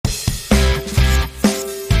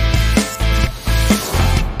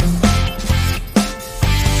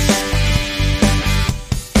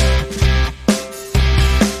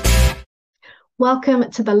Welcome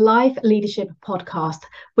to the Life Leadership Podcast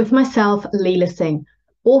with myself, Leila Singh,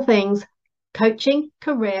 all things coaching,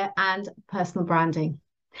 career, and personal branding.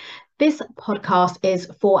 This podcast is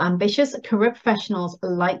for ambitious career professionals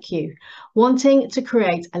like you, wanting to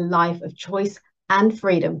create a life of choice and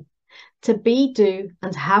freedom, to be, do,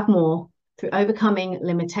 and have more through overcoming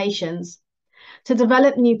limitations, to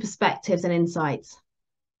develop new perspectives and insights,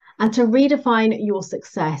 and to redefine your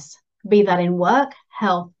success, be that in work,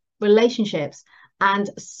 health, relationships,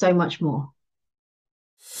 and so much more.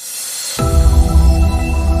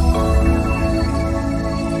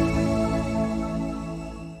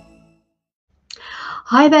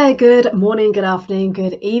 Hi there, good morning, good afternoon,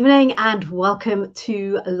 good evening, and welcome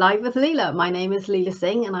to Live with Leila. My name is Leila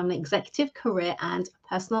Singh, and I'm an executive career and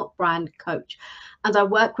personal brand coach. And I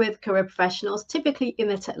work with career professionals, typically in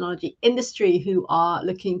the technology industry, who are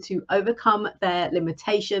looking to overcome their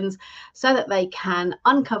limitations so that they can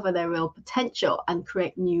uncover their real potential and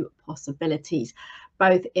create new possibilities,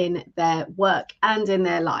 both in their work and in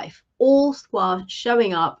their life, all while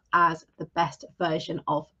showing up as the best version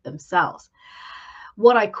of themselves.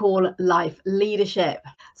 What I call life leadership.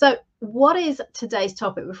 So what is today's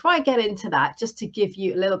topic? Before I get into that, just to give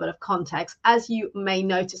you a little bit of context, as you may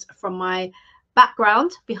notice from my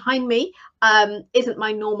background behind me, isn't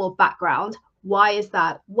my normal background. Why is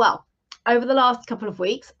that? Well, over the last couple of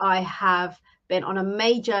weeks, I have been on a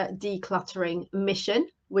major decluttering mission,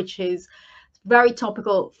 which is very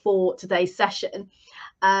topical for today's session.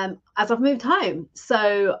 As I've moved home.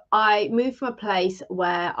 So I moved from a place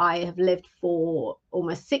where I have lived for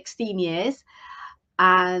almost 16 years,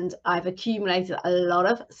 and I've accumulated a lot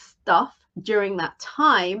of stuff during that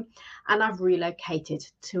time, and I've relocated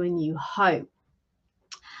to a new home.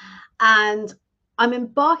 And I'm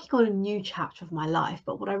embarking on a new chapter of my life.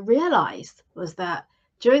 But what I realized was that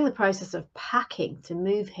during the process of packing to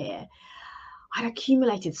move here, I'd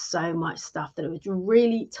accumulated so much stuff that it was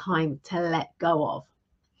really time to let go of.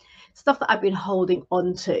 Stuff that I've been holding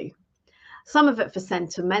on to. Some of it for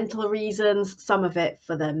sentimental reasons, some of it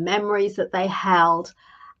for the memories that they held,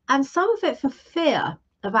 and some of it for fear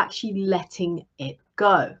of actually letting it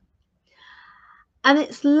go. And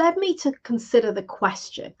it's led me to consider the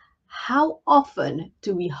question, how often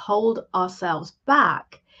do we hold ourselves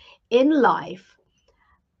back in life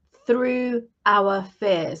through our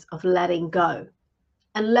fears of letting go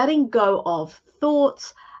and letting go of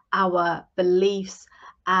thoughts, our beliefs,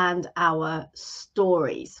 and our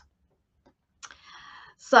stories?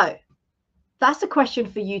 So that's a question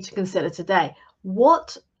for you to consider today.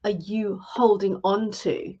 What are you holding on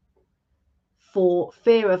to for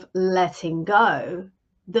fear of letting go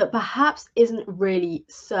that perhaps isn't really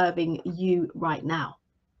serving you right now?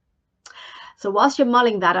 So whilst you're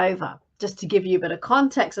mulling that over, just to give you a bit of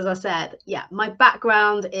context, as I said, my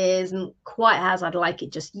background isn't quite as I'd like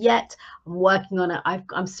it just yet. I'm working on it.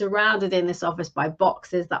 I'm surrounded in this office by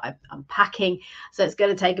boxes that I'm packing. So it's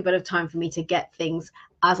going to take a bit of time for me to get things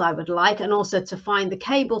as I would like, and also to find the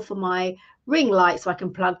cable for my ring light so I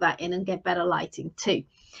can plug that in and get better lighting too.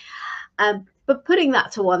 But putting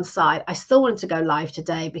that to one side, I still wanted to go live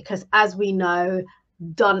today because, as we know,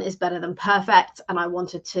 done is better than perfect. And I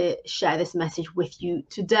wanted to share this message with you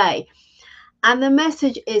today. And the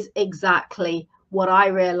message is exactly what I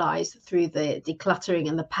realized through the decluttering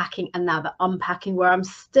and the packing and now the unpacking, where I'm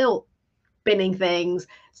still binning things,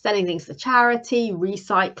 sending things to charity,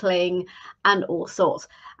 recycling, and all sorts.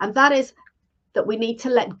 And that is that we need to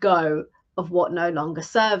let go of what no longer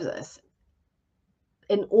serves us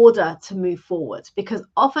in order to move forward. Because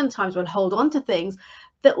oftentimes we'll hold on to things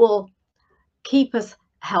that will keep us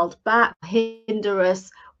held back, hinder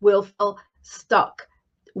us, we'll feel stuck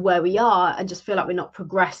where we are and just feel like we're not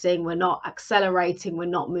progressing, we're not accelerating, we're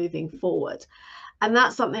not moving forward. And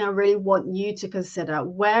that's something I really want you to consider.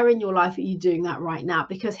 Where in your life are you doing that right now?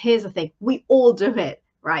 Because here's the thing, we all do it,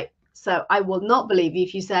 right? So I will not believe you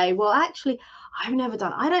if you say, well, actually, I've never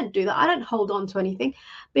done, I don't do that. I don't hold on to anything,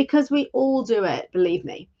 because we all do it, believe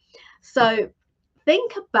me. So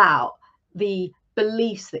think about the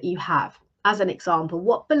beliefs that you have. As an example,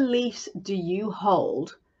 what beliefs do you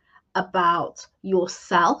hold about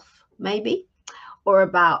yourself, maybe, or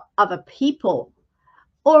about other people,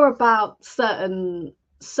 or about certain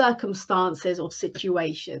circumstances or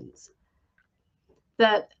situations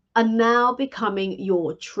that are now becoming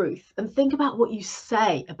your truth? And think about what you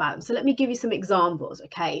say about them. So let me give you some examples.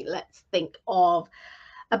 Okay, let's think of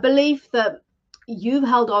a belief that you've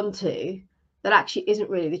held on to that actually isn't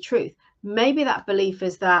really the truth. Maybe that belief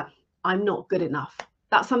is that I'm not good enough.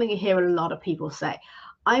 That's something you hear a lot of people say.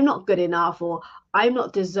 I'm not good enough, or I'm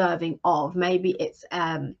not deserving of. Maybe it's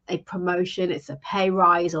a promotion, it's a pay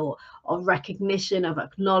rise, or recognition, of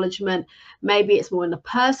acknowledgement. Maybe it's more in the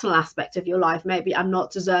personal aspect of your life. Maybe I'm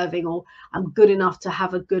not deserving, or I'm good enough to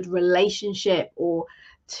have a good relationship, or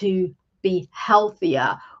to be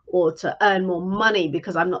healthier, or to earn more money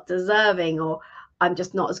because I'm not deserving, or I'm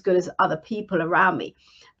just not as good as other people around me.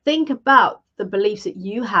 Think about the beliefs that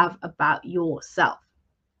you have about yourself.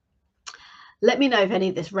 Let me know if any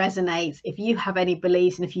of this resonates, if you have any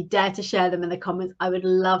beliefs, and if you dare to share them in the comments, I would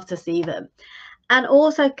love to see them. And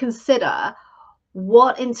also consider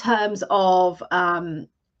what, in terms of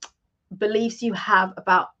beliefs you have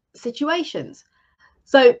about situations.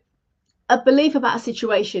 So a belief about a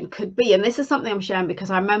situation could be, and this is something I'm sharing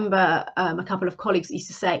because I remember a couple of colleagues used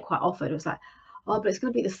to say it quite often. It was like, oh, but it's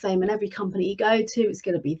going to be the same in every company you go to. It's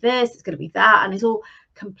going to be this, it's going to be that. And it's all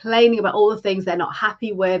complaining about all the things they're not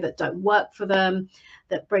happy with, that don't work for them,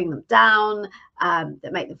 that bring them down,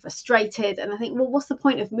 that make them frustrated. And I think, well, what's the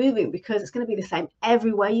point of moving? Because it's going to be the same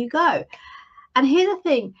everywhere you go. And here's the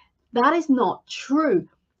thing, that is not true.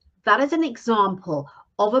 That is an example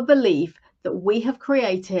of a belief that we have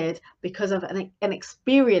created because of an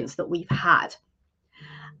experience that we've had.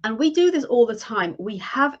 And we do this all the time. We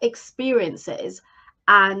have experiences,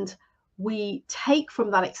 and we take from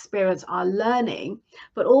that experience our learning,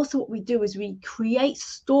 but also what we do is we create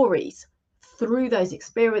stories through those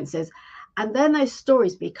experiences, and then those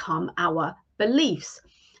stories become our beliefs,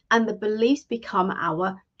 and the beliefs become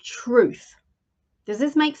our truth. Does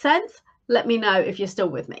this make sense? Let me know if you're still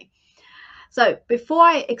with me. So before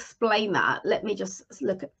I explain that, let me just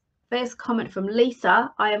look at this comment from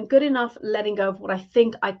Lisa. I am good enough letting go of what I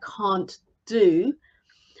think I can't do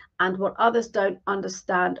and what others don't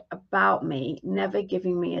understand about me, never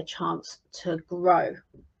giving me a chance to grow.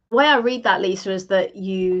 The way I read that, Lisa, is that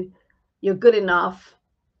you're good enough.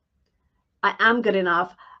 I am good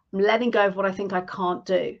enough. I'm letting go of what I think I can't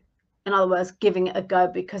do. In other words, giving it a go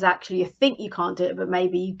because actually you think you can't do it, but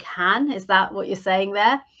maybe you can. Is that what you're saying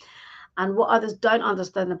there? And what others don't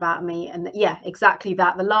understand about me. And yeah, exactly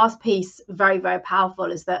that. The last piece, very, very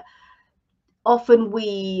powerful, is that often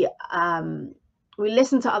we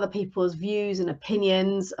listen to other people's views and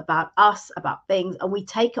opinions about us, about things, and we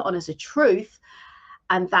take it on as a truth,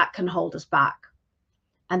 and that can hold us back.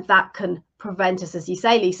 And that can prevent us, as you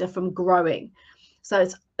say, Lisa, from growing. So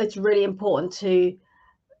it's really important to,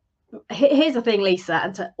 here's the thing, Lisa,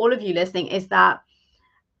 and to all of you listening, is that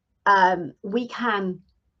we can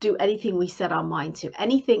do anything we set our mind to.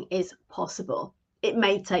 Anything is possible. It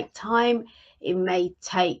may take time. It may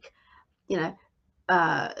take,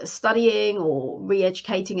 studying or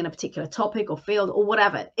re-educating in a particular topic or field or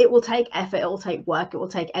whatever. It will take effort. It will take work. It will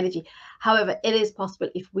take energy. However, it is possible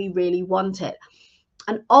if we really want it.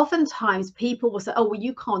 And oftentimes people will say, oh, well,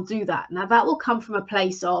 you can't do that. Now that will come from a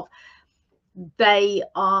place of they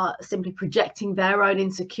are simply projecting their own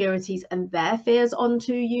insecurities and their fears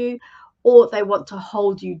onto you, or they want to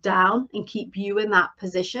hold you down and keep you in that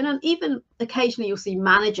position. And even occasionally you'll see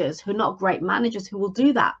managers who are not great managers who will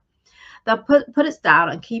do that. They'll put us down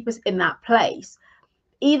and keep us in that place,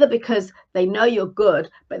 either because they know you're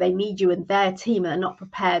good, but they need you in their team and they're not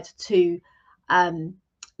prepared to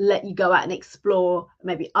let you go out and explore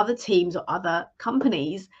maybe other teams or other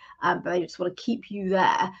companies, but they just want to keep you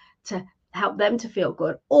there to help them to feel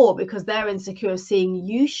good, or because they're insecure seeing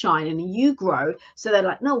you shine and you grow. So they're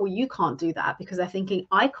like, no, well, you can't do that, because they're thinking,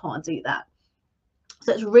 I can't do that.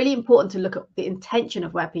 So it's really important to look at the intention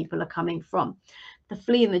of where people are coming from. The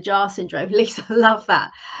flea in the jar syndrome. Lisa, love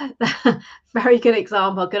that. Very good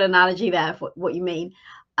example, good analogy there for what you mean.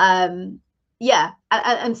 Yeah,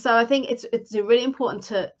 and so I think it's really important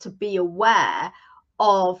to be aware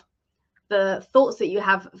of the thoughts that you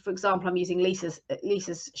have. For example, I'm using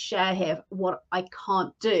Lisa's share here, what I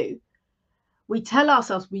can't do. We tell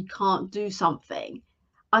ourselves we can't do something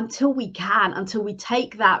until we can, until we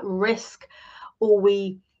take that risk, or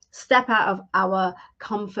we step out of our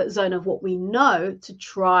comfort zone of what we know to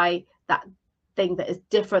try that thing that is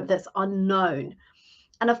different, that's unknown.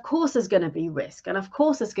 And of course there's going to be risk, and of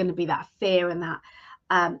course there's going to be that fear and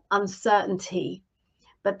that uncertainty,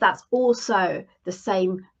 but that's also the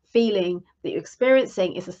same feeling that you're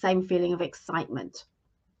experiencing, is the same feeling of excitement.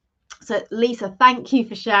 So Lisa, thank you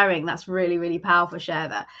for sharing. That's really, really powerful share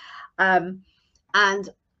there. And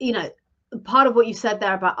part of what you said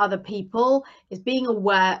there about other people is being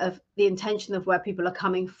aware of the intention of where people are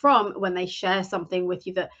coming from when they share something with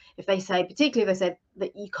you, that if they say, particularly if they said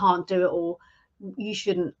that you can't do it, or you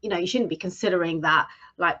shouldn't be considering that,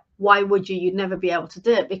 like, why would you? You'd never be able to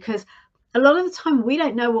do it. Because a lot of the time we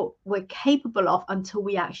don't know what we're capable of until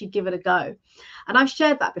we actually give it a go. And I've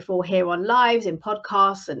shared that before here on lives, in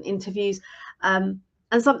podcasts and interviews. And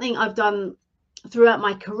something I've done throughout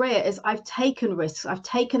my career is I've taken risks. I've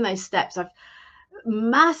taken those steps. I've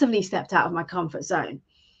massively stepped out of my comfort zone.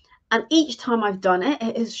 And each time I've done it,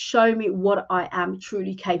 it has shown me what I am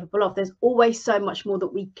truly capable of. There's always so much more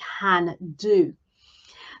that we can do.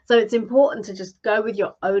 So it's important to just go with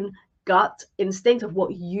your own gut instinct of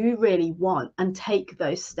what you really want and take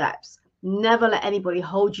those steps. Never let anybody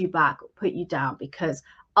hold you back or put you down, because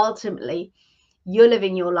ultimately you're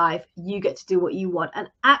living your life. You get to do what you want. And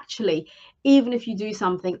actually, even if you do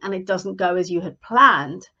something and it doesn't go as you had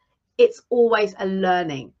planned, it's always a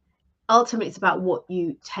learning. Ultimately, it's about what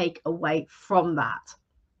you take away from that.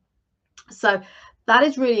 So that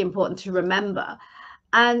is really important to remember.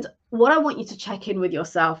 And what I want you to check in with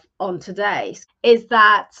yourself on today is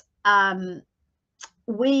that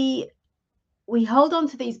we hold on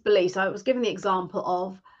to these beliefs. I was giving the example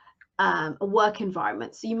of a work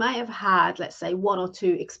environment. So you may have had, let's say, 1 or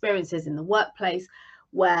 2 experiences in the workplace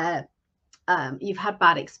where you've had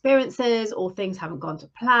bad experiences, or things haven't gone to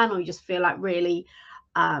plan, or you just feel like really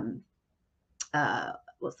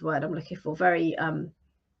what's the word I'm looking for? Very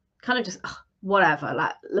kind of just whatever,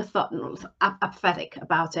 like apathetic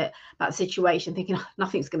about it, about the situation, thinking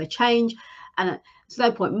nothing's going to change and there's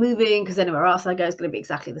no point moving because anywhere else I go is going to be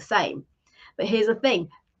exactly the same. But here's the thing,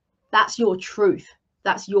 that's your truth,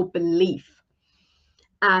 that's your belief.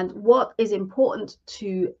 And what is important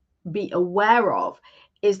to be aware of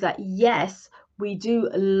is that, yes, we do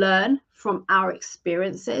learn from our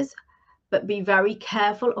experiences, but be very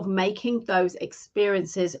careful of making those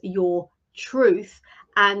experiences your truth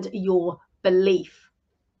and your belief.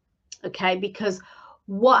 Okay, because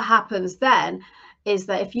what happens then is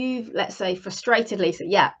that if you've, let's say, frustratedly, so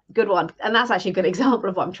yeah, good one, and that's actually a good example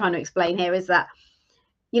of what I'm trying to explain here, is that,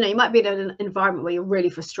 you know, you might be in an environment where you're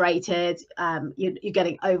really frustrated, you're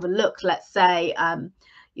getting overlooked, let's say,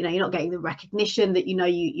 you know, you're not getting the recognition that you know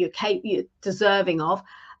you're deserving of,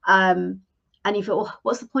 and you feel, well,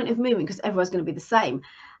 what's the point of moving, because everyone's going to be the same.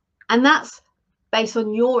 And that's based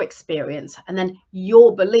on your experience and then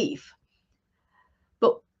your belief.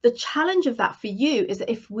 But the challenge of that for you is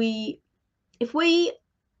that if we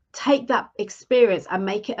take that experience and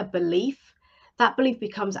make it a belief, that belief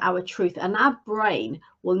becomes our truth, and our brain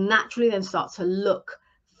will naturally then start to look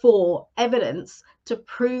for evidence to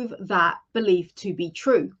prove that belief to be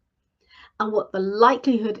true. And what the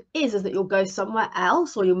likelihood is that you'll go somewhere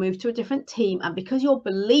else, or you'll move to a different team, and because your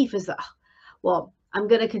belief is that, well, I'm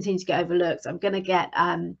going to continue to get overlooked, I'm going to get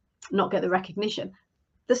not get the recognition,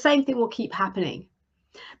 the same thing will keep happening.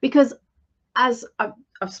 Because as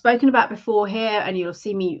I've spoken about before here, and you'll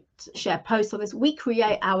see me share posts on this, we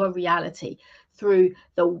create our reality through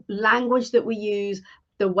the language that we use,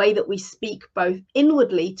 the way that we speak, both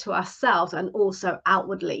inwardly to ourselves and also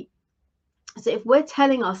outwardly. So if we're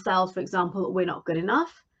telling ourselves, for example, that we're not good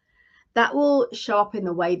enough, that will show up in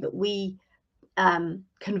the way that we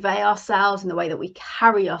convey ourselves, in the way that we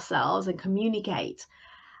carry ourselves and communicate.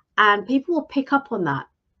 And people will pick up on that,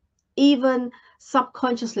 even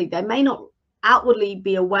subconsciously. They may not outwardly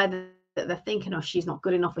be aware that they're thinking, oh, she's not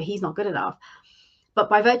good enough or he's not good enough. But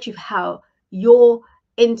by virtue of how your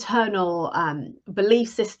internal belief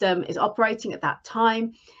system is operating at that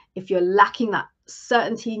time, if you're lacking that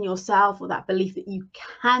certainty in yourself, or that belief that you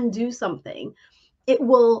can do something, it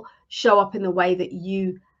will show up in the way that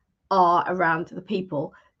you are around the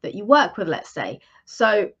people that you work with, let's say.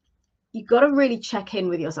 So you've got to really check in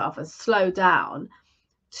with yourself and slow down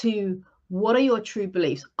to, what are your true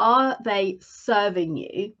beliefs? Are they serving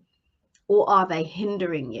you, or are they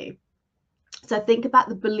hindering you? So think about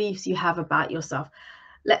the beliefs you have about yourself.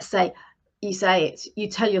 Let's say you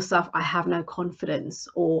tell yourself, I have no confidence,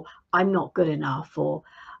 or I'm not good enough, or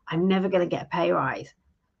I'm never going to get a pay rise.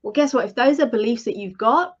 Well, guess what? If those are beliefs that you've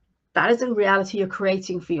got, that is a reality you're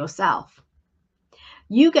creating for yourself.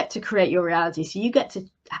 You get to create your reality. So you get to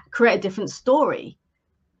create a different story.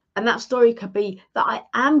 And that story could be that I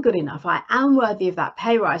am good enough, I am worthy of that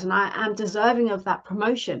pay rise, and I am deserving of that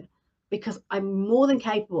promotion, because I'm more than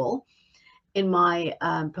capable in my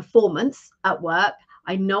performance at work.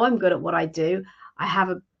 I know I'm good at what I do. I have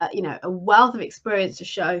a wealth of experience to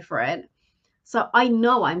show for it. So I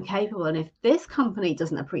know I'm capable. And if this company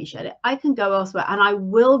doesn't appreciate it, I can go elsewhere and I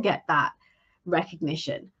will get that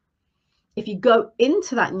recognition. If you go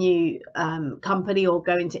into that new company, or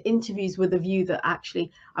go into interviews with a view that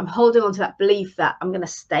actually I'm holding on to that belief that I'm going to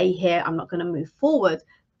stay here, I'm not going to move forward,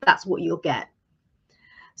 that's what you'll get.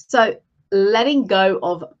 So letting go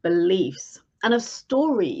of beliefs and of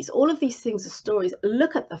stories. All of these things are stories.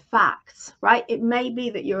 Look at the facts, right? It may be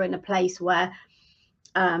that you're in a place where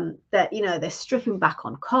that, you know, they're stripping back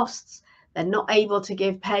on costs. They're not able to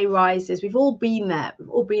give pay rises. We've all been there. We've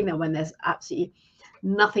all been there when there's absolutely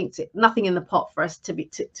nothing in the pot for us to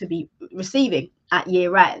be receiving at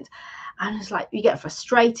year end. And it's like you get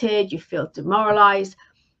frustrated, you feel demoralized.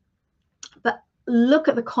 But look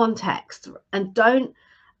at the context and don't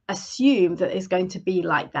assume that it's going to be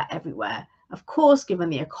like that everywhere. Of course, given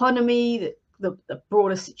the economy, the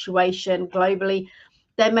broader situation globally,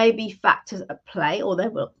 there may be factors at play, or there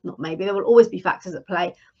will always be factors at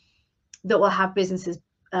play that will have businesses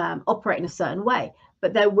operate in a certain way.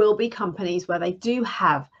 But there will be companies where they do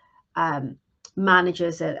have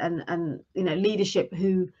managers and you know, leadership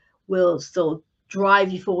who will still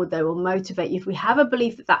drive you forward. They will motivate you. If we have a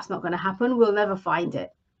belief that that's not going to happen, we'll never find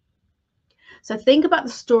it. So think about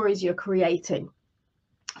the stories you're creating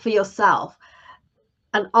for yourself,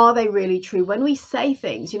 and are they really true? When we say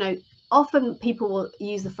things, you know, often people will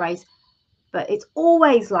use the phrase, but it's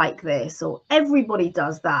always like this, or everybody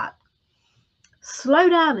does that. Slow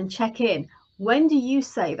down and check in. When do you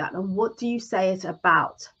say that, and what do you say it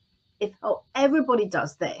about? If, oh, everybody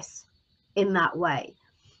does this in that way,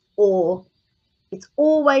 or it's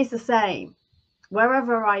always the same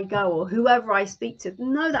wherever I go or whoever I speak to.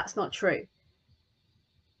 No, that's not true.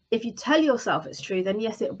 If you tell yourself it's true, then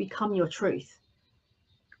yes, it will become your truth.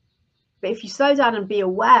 But if you slow down and be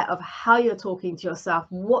aware of how you're talking to yourself,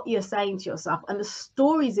 what you're saying to yourself, and the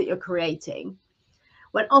stories that you're creating,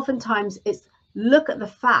 when oftentimes it's look at the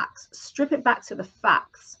facts, strip it back to the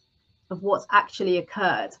facts of what's actually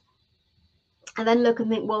occurred, and then look and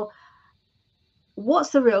think, well, what's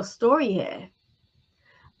the real story here?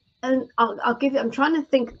 And I'll give you, I'm trying to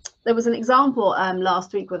think, there was an example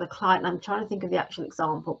last week with a client, and I'm trying to think of the actual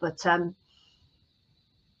example, but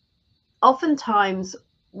oftentimes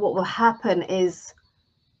what will happen is,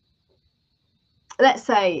 let's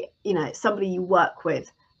say, you know, somebody you work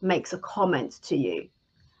with makes a comment to you,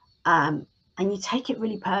 and you take it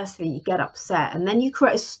really personally, you get upset, and then you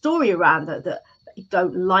create a story around it that they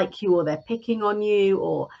don't like you, or they're picking on you,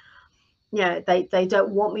 or, you know, they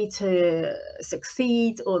don't want me to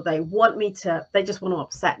succeed, or they just want to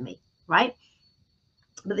upset me, right?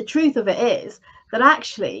 But the truth of it is that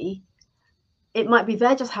actually it might be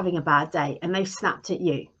they're just having a bad day and they've snapped at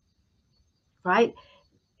you, right?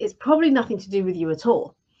 It's probably nothing to do with you at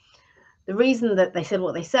all. The reason that they said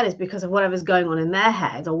what they said is because of whatever's going on in their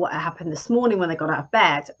head, or what happened this morning when they got out of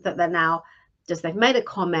bed, that they're now just, they've made a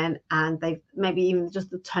comment, and they've maybe even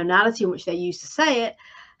just the tonality in which they used to say it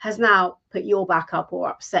has now put your back up or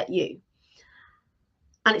upset you.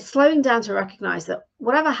 And it's slowing down to recognize that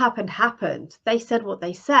whatever happened. They said what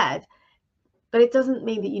they said, but it doesn't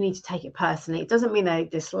mean that you need to take it personally. It doesn't mean they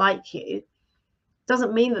dislike you. It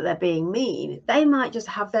doesn't mean that they're being mean. They might just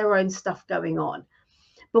have their own stuff going on.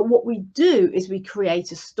 But what we do is we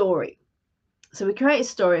create a story. So we create a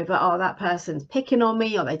story about, oh, that person's picking on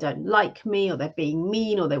me, or they don't like me, or they're being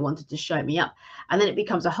mean, or they wanted to show me up. And then it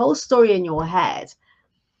becomes a whole story in your head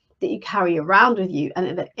that you carry around with you,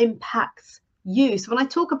 and that impacts you. So when I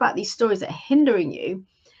talk about these stories that are hindering you,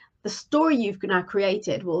 the story you've now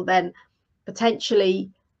created will then potentially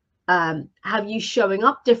have you showing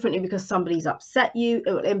up differently because somebody's upset you.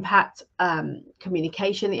 It will impact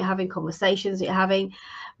communication that you're having, conversations that you're having,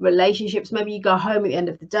 relationships. Maybe you go home at the end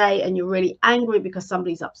of the day and you're really angry because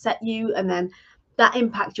somebody's upset you, and then that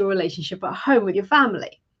impacts your relationship at home with your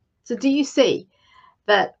family. So do you see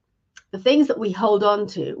that the things that we hold on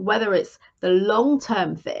to, whether it's the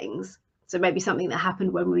long-term things, so maybe something that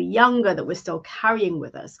happened when we were younger that we're still carrying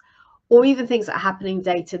with us, or even things that are happening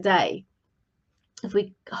day to day, if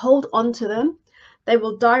we hold on to them, they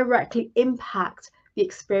will directly impact the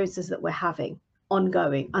experiences that we're having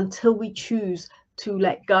ongoing until we choose to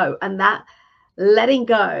let go. And that letting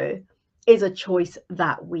go is a choice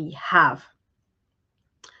that we have.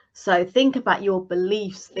 So think about your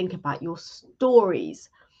beliefs, think about your stories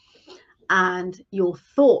and your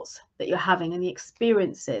thoughts that you're having, and the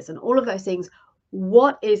experiences and all of those things.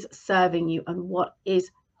 What is serving you and what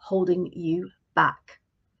is holding you back?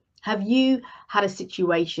 Have you had a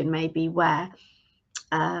situation maybe where,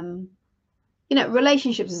 you know,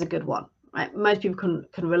 relationships is a good one, right? Most people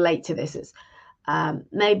can relate to this. It's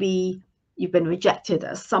maybe you've been rejected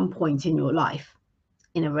at some point in your life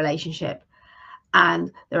in a relationship,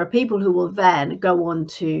 and there are people who will then go on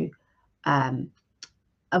to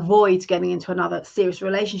avoid getting into another serious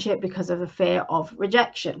relationship because of the fear of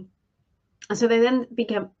rejection. And so they then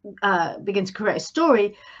begin to create a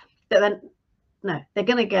story that then, no, they're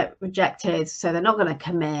going to get rejected, so they're not going to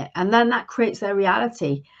commit. And then that creates their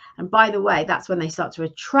reality. And by the way, that's when they start to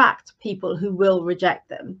attract people who will reject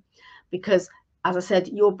them, because as I said,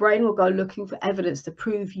 your brain will go looking for evidence to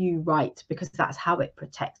prove you right, because that's how it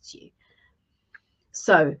protects you.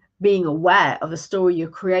 So being aware of the story you're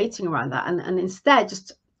creating around that, and instead,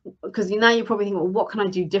 just because now you're probably thinking, well, what can I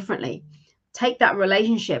do differently? Take that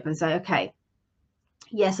relationship and say, okay,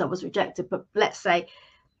 yes, I was rejected, but let's say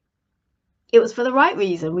it was for the right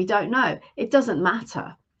reason. We don't know. It doesn't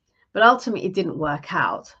matter. But ultimately, it didn't work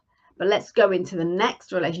out. But let's go into the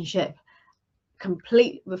next relationship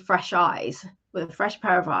complete with fresh eyes, with a fresh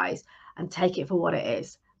pair of eyes, and take it for what it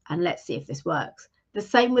is. And let's see if this works. The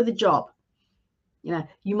same with the job. You know,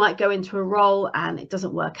 you might go into a role and it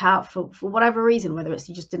doesn't work out for whatever reason, whether it's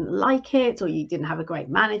you just didn't like it, or you didn't have a great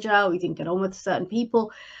manager, or you didn't get on with certain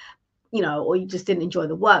people, you know, or you just didn't enjoy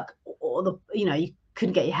the work, or the, you know, you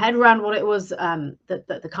couldn't get your head around what it was that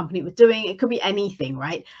the company was doing. It could be anything,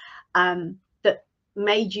 right? That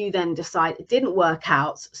made you then decide it didn't work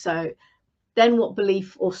out. So then what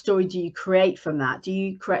belief or story do you create from that? Do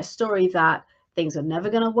you create a story that things are never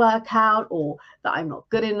going to work out, or that I'm not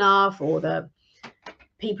good enough, or the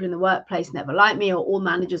people in the workplace never like me, or all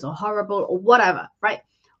managers are horrible, or whatever, right?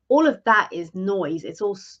 All of that is noise. It's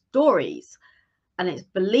all stories, and it's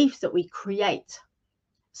beliefs that we create.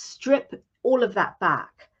 Strip all of that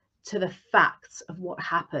back to the facts of what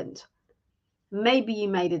happened. Maybe you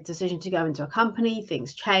made a decision to go into a company,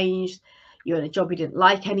 things changed, you're in a job you didn't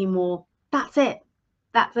like anymore. That's it.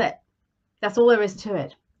 That's it. That's all there is to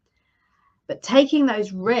it. But taking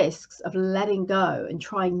those risks of letting go and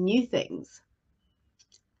trying new things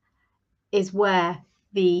is where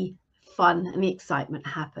the fun and the excitement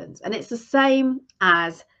happens. And it's the same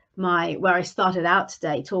as where I started out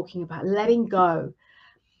today, talking about letting go.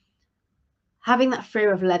 Having that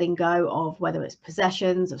fear of letting go of, whether it's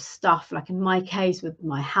possessions, of stuff, like in my case with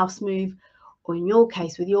my house move, or in your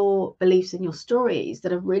case with your beliefs and your stories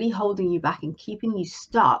that are really holding you back and keeping you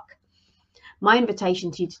stuck. My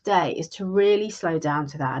invitation to you today is to really slow down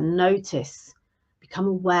to that and notice, become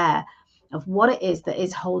aware of what it is that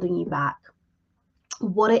is holding you back,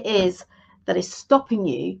 what it is that is stopping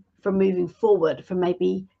you from moving forward, from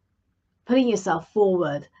maybe putting yourself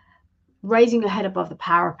forward, raising your head above the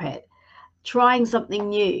parapet, trying something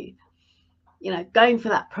new, you know, going for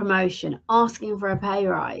that promotion, asking for a pay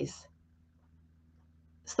rise,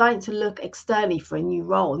 starting to look externally for a new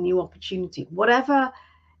role, new opportunity, whatever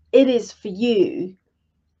it is for you.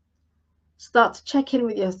 Start to check in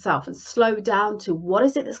with yourself and slow down to, what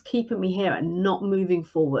is it that's keeping me here and not moving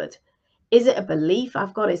forward? Is it a belief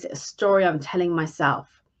I've got? Is it a story I'm telling myself?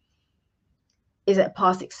 Is it a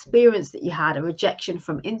past experience that you had, a rejection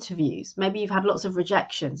from interviews? Maybe you've had lots of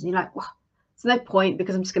rejections and you're like, well, there's no point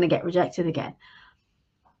because I'm just going to get rejected again.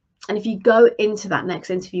 And if you go into that next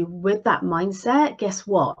interview with that mindset, guess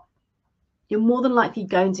what? You're more than likely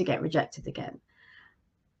going to get rejected again.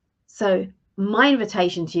 So my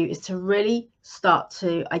invitation to you is to really start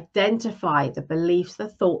to identify the beliefs, the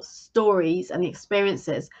thoughts, stories, and the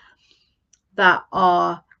experiences that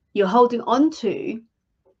you're holding on to,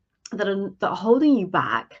 that are holding you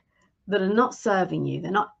back, that are not serving you,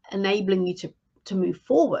 they're not enabling you to move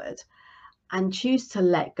forward, and choose to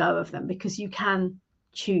let go of them, because you can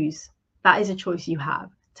choose. That is a choice you have,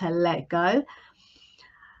 to let go.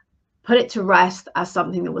 Put it to rest as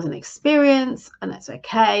something that was an experience, and that's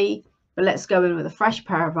okay. But let's go in with a fresh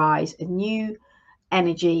pair of eyes, a new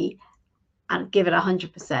energy, and give it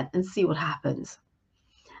 100% and see what happens.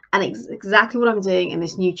 And exactly what I'm doing in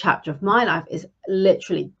this new chapter of my life is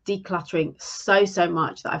literally decluttering so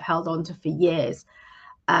much that I've held on to for years,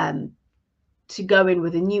 to go in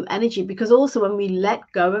with a new energy. Because also when we let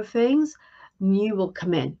go of things, new will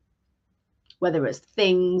come in, whether it's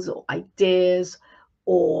things or ideas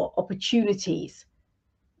or opportunities.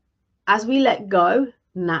 As we let go,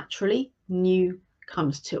 naturally new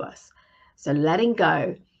comes to us. So letting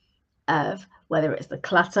go of, whether it's the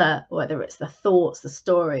clutter, whether it's the thoughts, the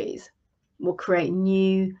stories, will create a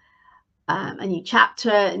new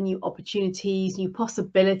chapter, new opportunities, new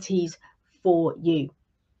possibilities for you.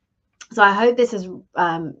 So I hope this has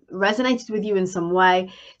resonated with you in some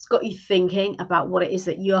way. It's got you thinking about what it is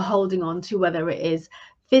that you're holding on to, whether it is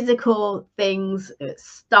physical things,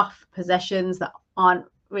 stuff, possessions that aren't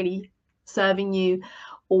really serving you,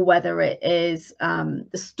 or whether it is the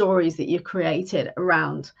stories that you've created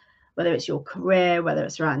around, whether it's your career, whether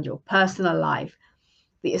it's around your personal life,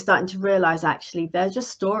 that you're starting to realize actually they're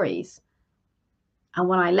just stories. And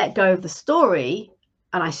when I let go of the story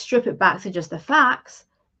and I strip it back to just the facts,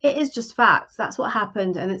 it is just facts. That's what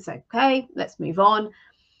happened, and it's okay. Let's move on.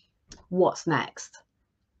 What's next?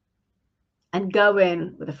 And go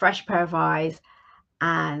in with a fresh pair of eyes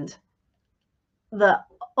and the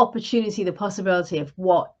opportunity, the possibility of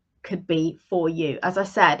what could be for you. As I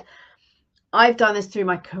said, I've done this through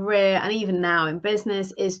my career and even now in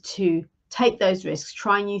business, is to take those risks,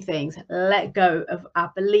 try new things, let go of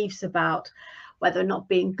our beliefs about whether or not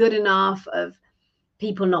being good enough, of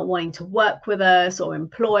people not wanting to work with us or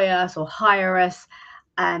employ us or hire us,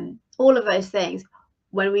 and all of those things.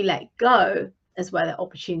 When we let go is where the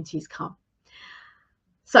opportunities come.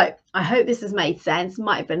 So I hope this has made sense.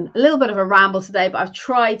 Might have been a little bit of a ramble today, but I've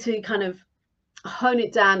tried to kind of hone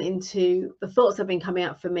it down into the thoughts that have been coming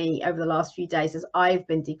up for me over the last few days as I've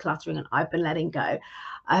been decluttering and I've been letting go.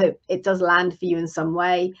 I hope it does land for you in some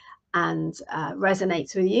way and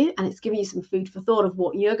resonates with you, and it's giving you some food for thought of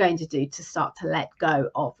what you're going to do to start to let go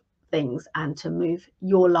of things and to move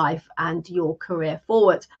your life and your career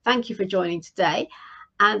forward. Thank you for joining today,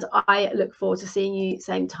 and I look forward to seeing you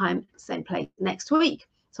same time, same place next week.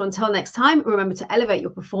 So until next time, remember to elevate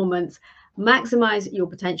your performance, maximize your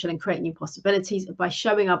potential, and create new possibilities by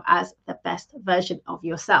showing up as the best version of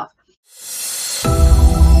yourself.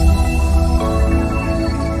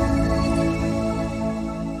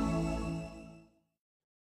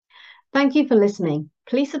 Thank you for listening.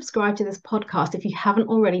 Please subscribe to this podcast if you haven't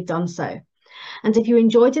already done so. And if you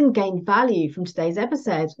enjoyed and gained value from today's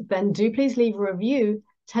episode, then do please leave a review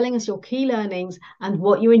telling us your key learnings and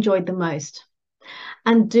what you enjoyed the most.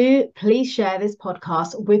 And do please share this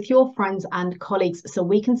podcast with your friends and colleagues so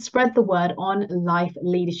we can spread the word on life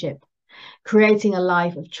leadership, creating a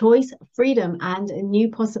life of choice, freedom, and new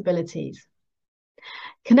possibilities.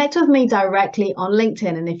 Connect with me directly on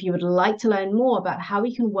LinkedIn, and if you would like to learn more about how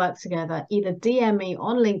we can work together, either DM me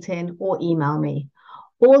on LinkedIn or email me.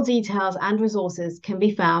 All details and resources can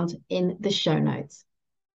be found in the show notes.